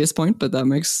very obvious point, but that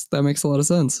makes a lot of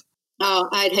sense.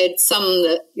 I'd had some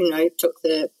that, took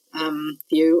the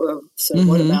view of, so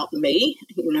what about me?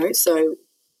 So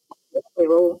we're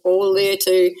all there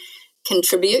to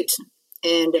contribute.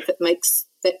 And if it makes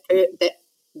that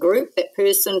group, that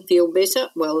person feel better,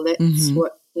 well, that's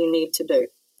what you need to do.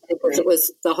 Because it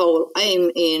was the whole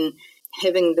aim in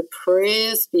having the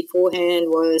prayers beforehand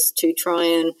was to try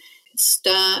and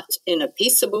start in a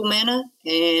peaceable manner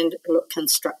and look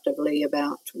constructively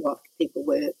about what people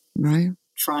were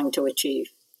trying to achieve,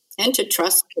 and to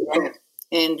trust people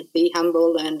and be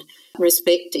humble and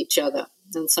respect each other.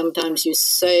 And sometimes you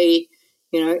say,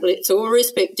 let's all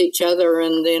respect each other,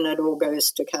 and then it all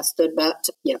goes to custard. But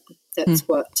yeah, that's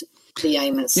what the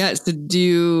aim is. Yeah. So do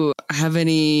you have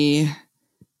any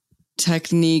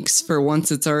techniques for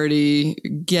once it's already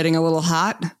getting a little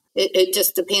hot? It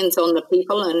just depends on the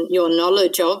people and your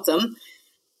knowledge of them.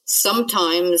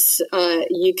 Sometimes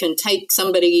you can take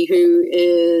somebody who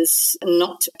is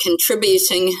not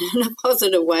contributing in a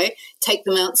positive way, take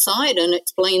them outside and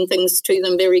explain things to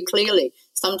them very clearly.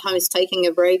 Sometimes taking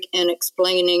a break and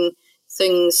explaining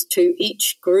things to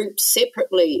each group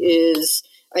separately is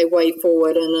a way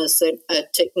forward and is a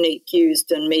technique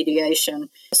used in mediation.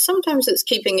 Sometimes it's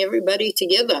keeping everybody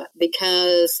together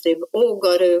because they've all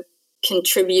got to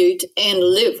contribute and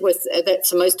live with,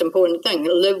 that's the most important thing,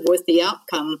 live with the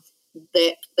outcome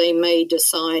that they may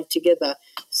decide together.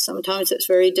 Sometimes it's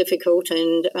very difficult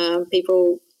and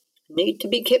people need to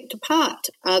be kept apart.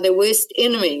 They're worst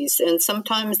enemies, and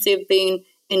sometimes they've been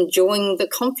enjoying the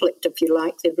conflict, if you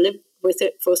like. They've lived with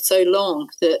it for so long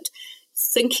that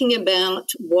thinking about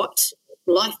what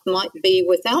life might be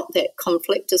without that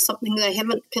conflict is something they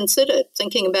haven't considered.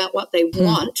 Thinking about what they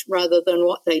want rather than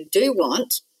what they do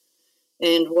want,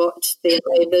 and what their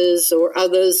neighbours or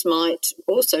others might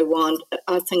also want,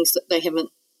 are things that they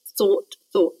haven't thought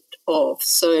of.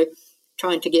 So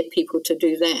trying to get people to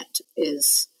do that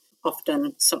is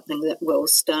often something that will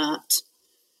start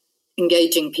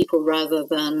engaging people rather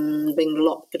than being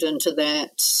locked into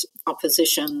that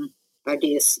opposition, I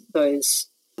guess, those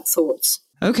thoughts.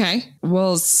 Okay.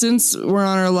 Well, since we're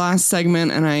on our last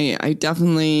segment, and I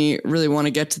definitely really want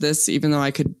to get to this, even though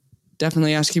I could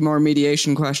definitely ask you more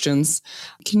mediation questions,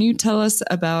 can you tell us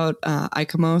about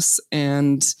ICOMOS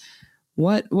and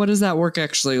what does that work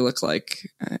actually look like?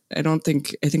 I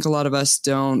think a lot of us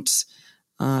don't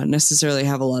necessarily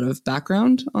have a lot of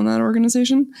background on that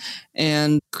organization.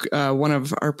 And one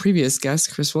of our previous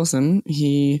guests, Chris Wilson,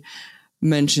 he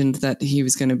mentioned that he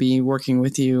was going to be working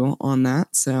with you on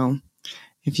that. So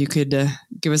if you could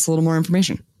give us a little more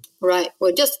information. Right.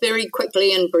 Well, just very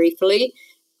quickly and briefly,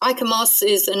 ICOMOS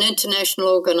is an international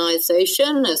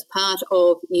organization as part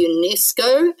of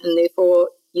UNESCO and therefore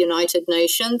United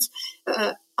Nations.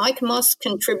 ICOMOS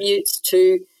contributes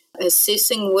to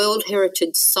assessing World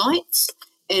Heritage sites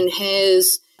and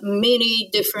has many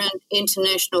different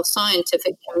international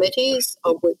scientific committees,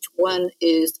 of which one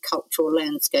is Cultural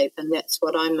Landscape, and that's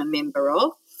what I'm a member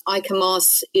of.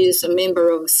 ICOMOS is a member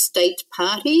of state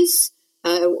parties.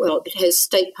 It has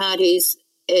state parties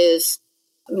as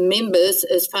members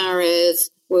as far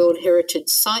as World Heritage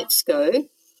sites go.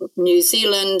 New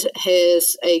Zealand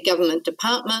has a government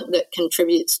department that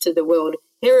contributes to the World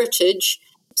Heritage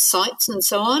sites and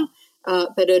so on,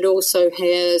 but it also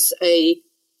has a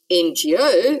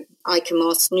NGO,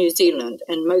 ICOMOS New Zealand,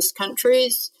 and most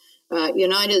countries,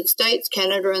 United States,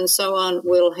 Canada and so on,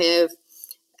 will have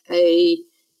a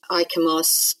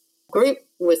ICOMOS group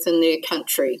within their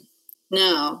country.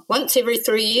 Now, once every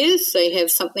 3 years, they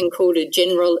have something called a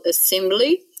General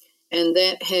Assembly, and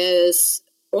that has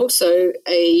also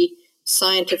a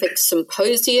scientific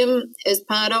symposium as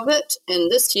part of it.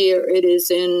 And this year it is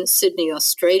in Sydney,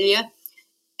 Australia.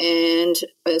 And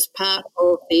as part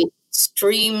of the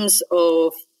streams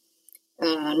of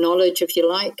knowledge, if you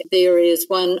like, there is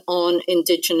one on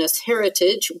Indigenous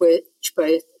heritage, which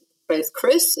both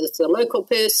Chris as the local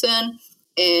person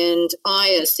and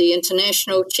I as the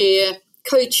international chair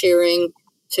co-chairing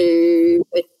to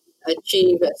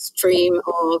achieve a stream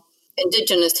of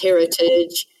Indigenous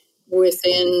heritage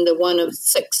within the one of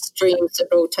 6 streams that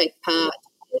will take part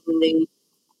in the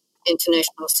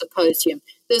International Symposium.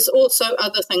 There's also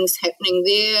other things happening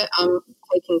there. I'm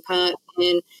taking part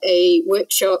in a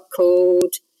workshop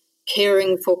called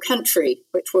Caring for Country,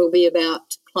 which will be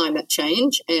about climate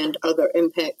change and other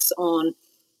impacts on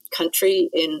country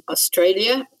in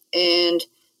Australia. And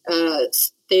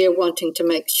they're wanting to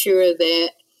make sure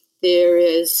that there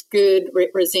is good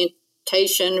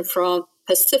representation from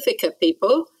Pacifica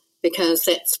people, because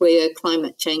that's where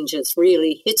climate change is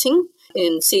really hitting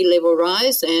in sea level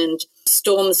rise and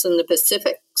storms in the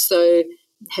Pacific. So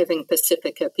having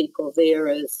Pacifica people there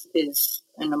is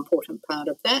an important part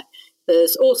of that.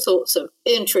 There's all sorts of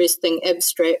interesting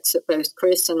abstracts that both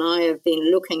Chris and I have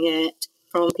been looking at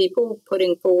from people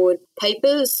putting forward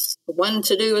papers, one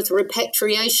to do with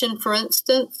repatriation, for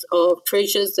instance, of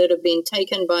treasures that have been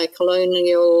taken by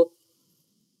colonial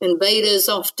invaders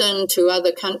often to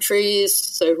other countries,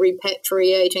 so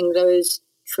repatriating those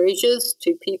treasures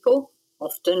to people,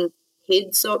 often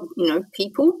heads of,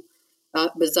 people.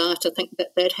 Bizarre to think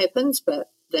that happens, but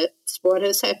that's what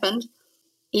has happened.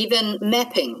 Even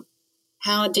mapping.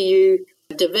 How do you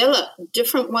develop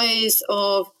different ways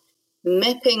of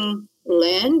mapping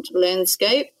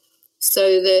landscape,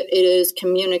 so that it is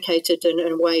communicated in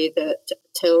a way that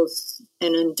tells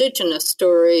an Indigenous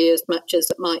story as much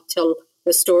as it might tell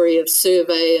the story of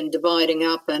survey and dividing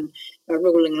up and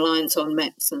ruling lines on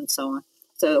maps and so on.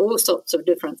 So all sorts of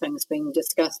different things being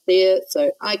discussed there.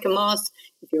 So ICOMOS,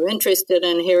 if you're interested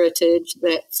in heritage,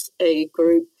 that's a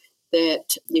group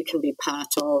that you can be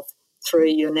part of through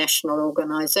your national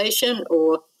organisation,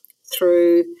 or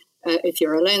through, if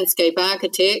you're a landscape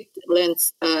architect,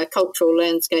 Cultural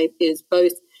Landscape is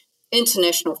both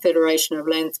International Federation of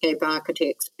Landscape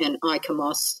Architects and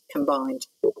ICOMOS combined.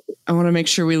 I want to make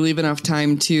sure we leave enough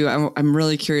time to, I'm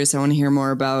really curious, I want to hear more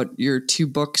about your 2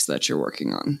 books that you're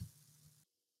working on.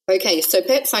 Okay, so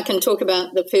perhaps I can talk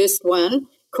about the first one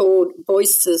called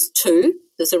Voices 2.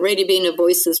 There's already been a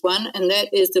Voices 1, and that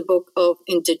is the book of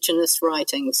Indigenous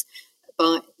writings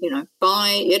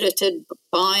edited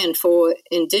by and for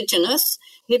Indigenous.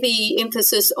 Heavy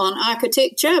emphasis on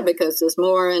architecture, because there's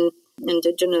more in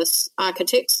Indigenous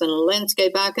architects than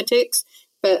landscape architects.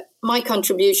 But my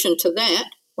contribution to that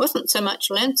wasn't so much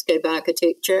landscape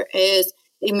architecture as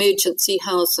emergency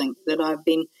housing that I've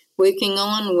been working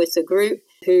on with a group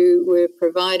who were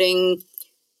providing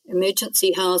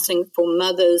emergency housing for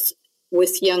mothers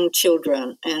with young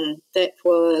children. And that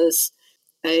was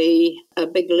a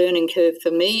big learning curve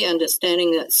for me,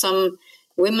 understanding that some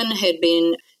women had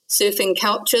been surfing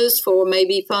couches for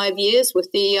maybe 5 years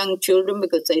with their young children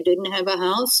because they didn't have a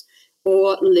house,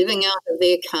 or living out of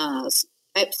their cars.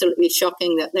 Absolutely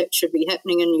shocking that that should be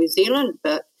happening in New Zealand,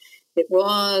 but it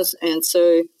was. And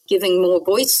so giving more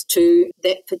voice to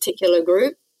that particular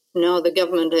group. Now the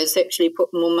government has actually put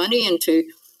more money into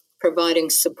providing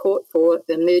support for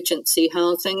emergency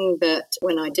housing, but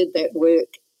when I did that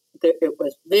work, it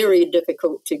was very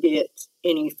difficult to get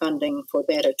any funding for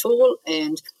that at all.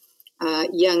 And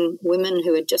young women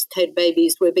who had just had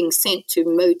babies were being sent to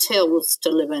motels to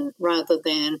live in rather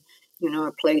than,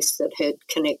 a place that had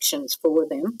connections for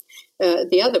them.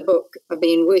 The other book I've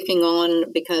been working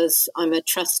on, because I'm a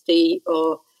trustee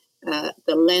of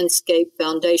the Landscape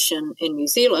Foundation in New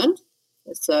Zealand.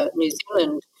 It's a New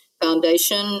Zealand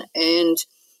foundation, and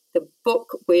the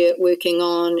book we're working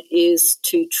on is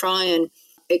to try and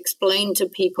explain to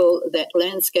people that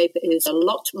landscape is a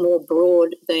lot more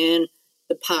broad than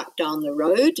the park down the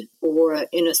road or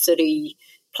inner city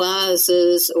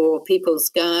plazas or people's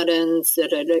gardens,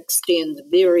 that it extends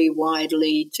very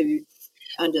widely to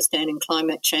understanding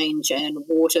climate change and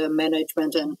water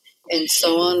management and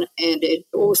so on. And it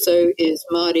also is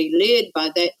Māori led. By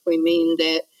that we mean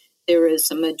that there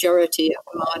is a majority of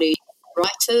Māori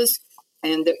writers,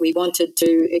 and that we wanted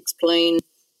to explain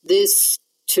this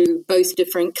to both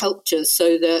different cultures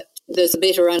so that there's a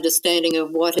better understanding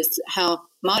of how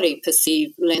Māori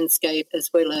perceive landscape as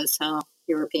well as how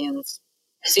New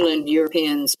Zealand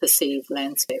Europeans perceive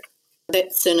landscape.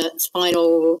 That's in its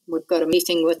final. We've got a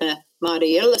meeting with a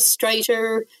Māori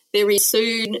illustrator very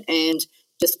soon, and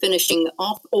just finishing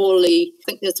off I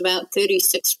think there's about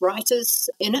 36 writers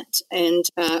in it, and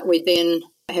we then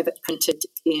have it printed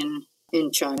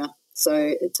in China.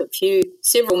 So it's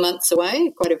several months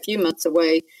away, quite a few months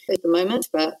away at the moment,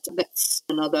 but that's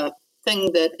another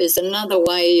thing that is another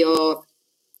way of,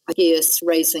 I guess,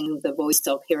 raising the voice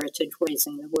of heritage,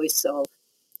 raising the voice of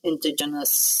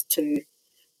Indigenous to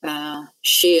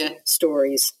share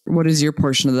stories. What is your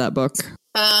portion of that book?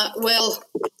 Well,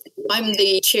 I'm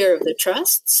the chair of the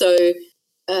trust, so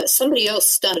somebody else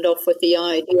started off with the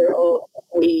idea of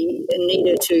we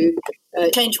needed to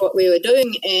change what we were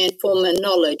doing and form a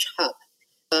knowledge hub.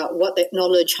 What that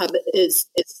knowledge hub is,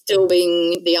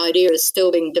 the idea is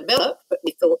still being developed, but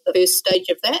we thought the first stage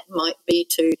of that might be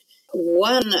to,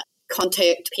 one,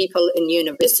 contact people in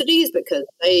universities because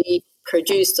they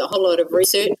produce a whole lot of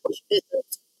research which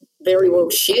isn't very well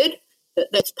shared.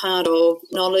 That's part of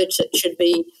knowledge that should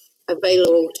be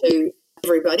available to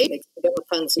everybody. The government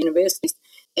funds universities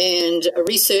and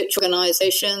research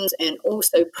organisations, and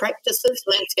also practices,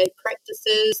 landscape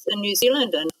practices in New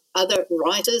Zealand, and other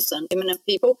writers and eminent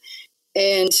people.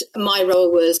 And my role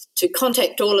was to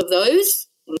contact all of those,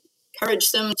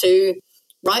 encourage them to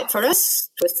write for us,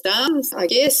 twist arms, I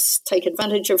guess, take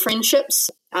advantage of friendships,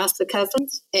 ask the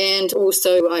cousins. And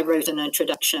also I wrote an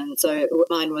introduction. So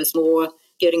mine was more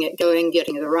getting it going,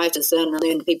 getting the writers in, and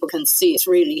then people can see it's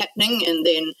really happening, and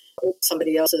then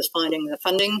somebody else is finding the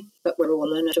funding, but we're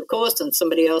all in it, of course, and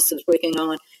somebody else is working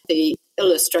on the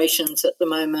illustrations at the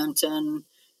moment, and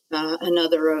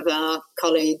another of our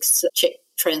colleagues check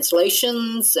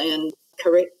translations and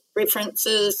correct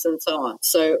references and so on.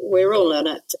 So we're all in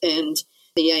it, and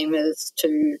the aim is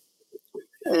to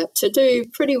do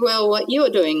pretty well what you're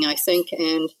doing, I think,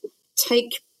 and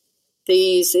take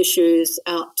these issues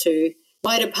out to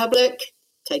wider public,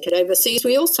 take it overseas.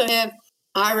 We also have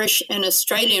Irish and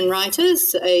Australian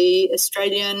writers, a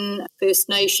Australian First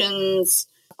Nations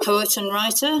poet and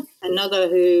writer, another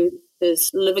who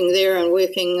is living there and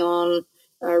working on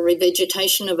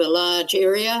revegetation of a large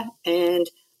area, and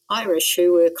Irish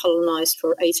who were colonised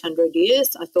for 800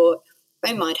 years. I thought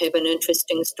they might have an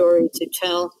interesting story to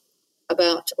tell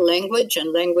about language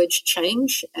and language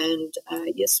change, and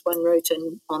yes, one wrote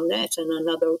on that and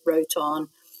another wrote on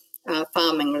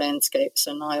farming landscapes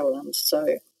in Ireland.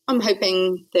 So I'm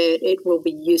hoping that it will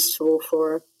be useful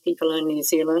for people in New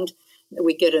Zealand, that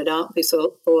we get it out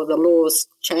before the laws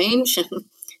change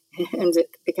and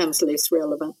it becomes less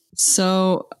relevant.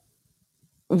 So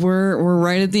we're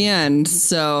right at the end.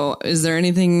 So is there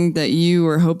anything that you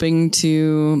were hoping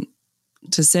to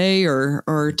say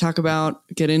or talk about,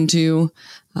 get into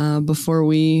before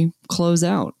we close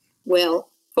out? Well,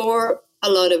 for a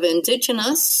lot of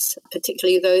Indigenous,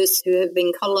 particularly those who have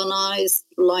been colonised,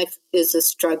 life is a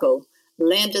struggle.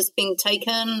 Land is being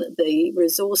taken, the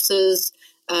resources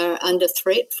are under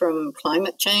threat from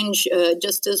climate change,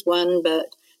 just as one,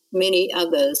 but many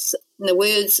others. In the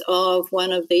words of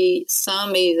one of the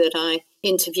Sami that I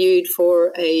interviewed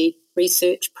for a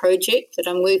research project that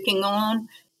I'm working on,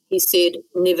 he said,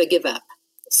 never give up.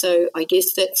 So I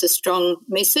guess that's a strong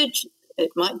message. It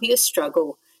might be a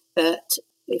struggle, but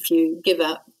if you give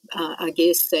up, I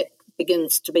guess that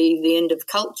begins to be the end of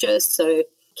culture. So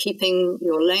keeping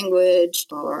your language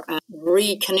or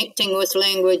reconnecting with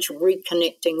language,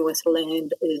 reconnecting with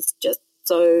land is just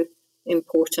so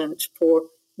important for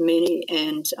many.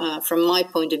 And from my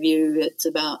point of view, it's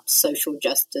about social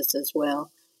justice as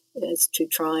well, is to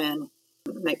try and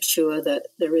make sure that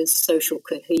there is social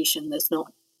cohesion. There's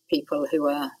not people who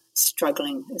are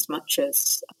struggling as much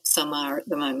as some are at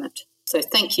the moment. So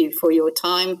thank you for your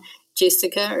time,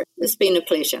 Jessica. It's been a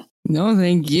pleasure. No,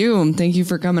 thank you. Thank you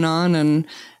for coming on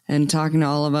and talking to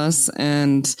all of us.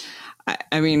 And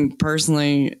I mean,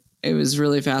 personally, it was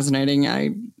really fascinating.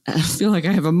 I feel like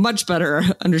I have a much better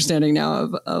understanding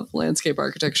now of landscape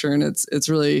architecture, and it's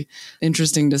really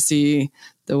interesting to see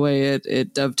the way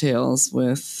it dovetails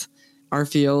with our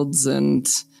fields and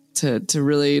to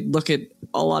really look at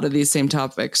a lot of these same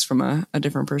topics from a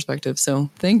different perspective. So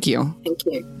thank you. Thank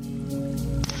you.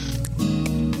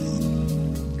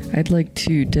 I'd like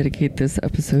to dedicate this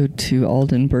episode to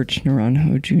Alden Birch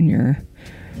Naranjo Jr.,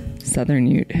 Southern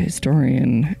Ute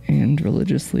historian and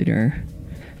religious leader.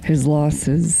 His loss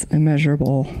is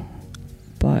immeasurable,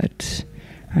 but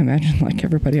I imagine, like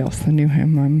everybody else that knew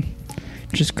him, I'm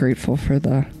just grateful for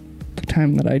the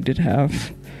time that I did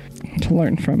have to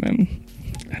learn from him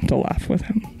and to laugh with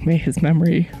him. May his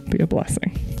memory be a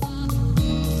blessing.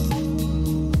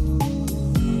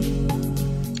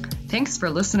 Thanks for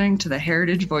listening to the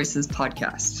Heritage Voices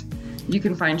podcast. You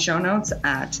can find show notes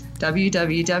at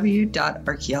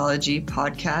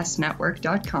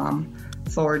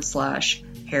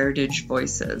www.archaeologypodcastnetwork.com/Heritage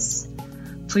Voices.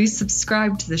 Please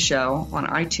subscribe to the show on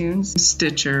iTunes,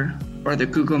 Stitcher, or the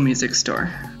Google Music Store.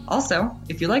 Also,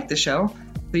 if you like the show,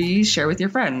 please share with your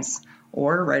friends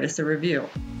or write us a review.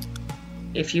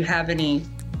 If you have any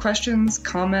questions,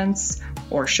 comments,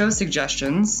 or show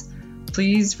suggestions,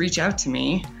 please reach out to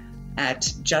me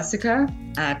at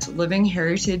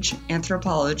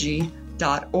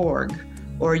jessica@livingheritageanthropology.org,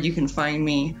 or you can find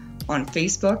me on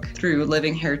Facebook through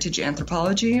Living Heritage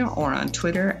Anthropology or on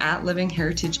Twitter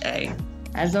 @LivingHeritageA.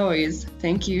 As always,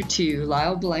 thank you to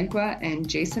Lyle Blanqua and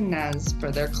Jason Nez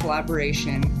for their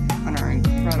collaboration on our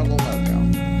incredible logo.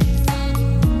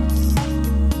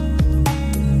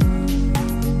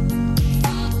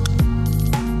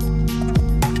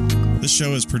 This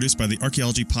show is produced by the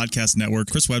Archaeology Podcast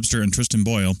Network, Chris Webster and Tristan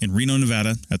Boyle in Reno,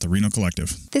 Nevada at the Reno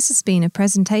Collective. This has been a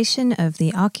presentation of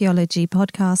the Archaeology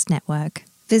Podcast Network.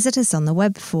 Visit us on the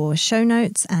web for show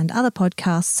notes and other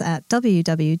podcasts at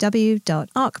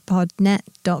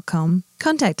www.archpodnet.com.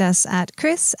 Contact us at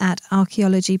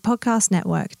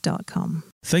chris@archaeologypodcastnetwork.com.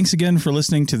 Thanks again for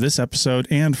listening to this episode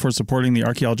and for supporting the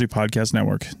Archaeology Podcast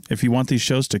Network. If you want these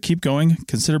shows to keep going,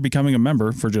 consider becoming a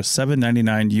member for just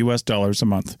 $7.99 a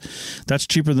month. That's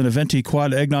cheaper than a venti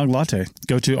quad eggnog latte.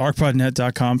 Go to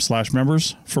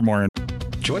archpodnet.com/members for more.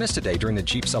 Join us today during the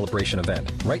Jeep Celebration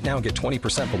event. Right now, get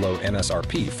 20% below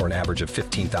MSRP for an average of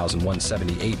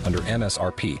 $15,178 under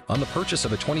MSRP on the purchase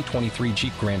of a 2023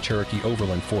 Jeep Grand Cherokee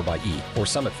Overland 4xe or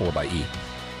Summit 4xe.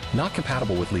 Not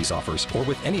compatible with lease offers or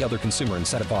with any other consumer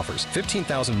incentive offers.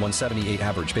 $15,178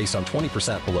 average based on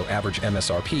 20% below average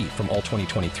MSRP from all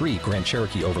 2023 Grand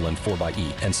Cherokee Overland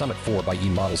 4xe and Summit 4xe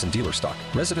models in dealer stock.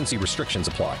 Residency restrictions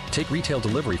apply. Take retail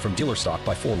delivery from dealer stock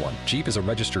by 4/1. Jeep is a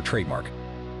registered trademark.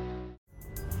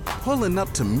 Pulling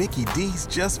up to Mickey D's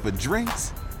just for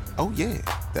drinks? Oh yeah,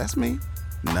 that's me.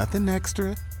 Nothing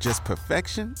extra, just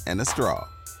perfection and a straw.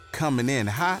 Coming in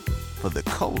hot for the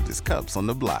coldest cups on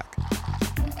the block.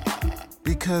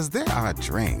 Because there are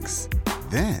drinks.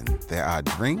 Then there are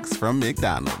drinks from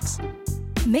McDonald's.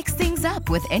 Mix things up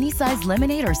with any size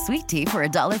lemonade or sweet tea for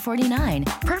 $1.49.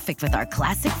 Perfect with our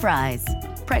classic fries.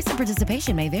 Price and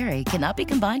participation may vary. Cannot be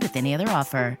combined with any other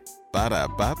offer.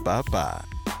 Ba-da-ba-ba-ba.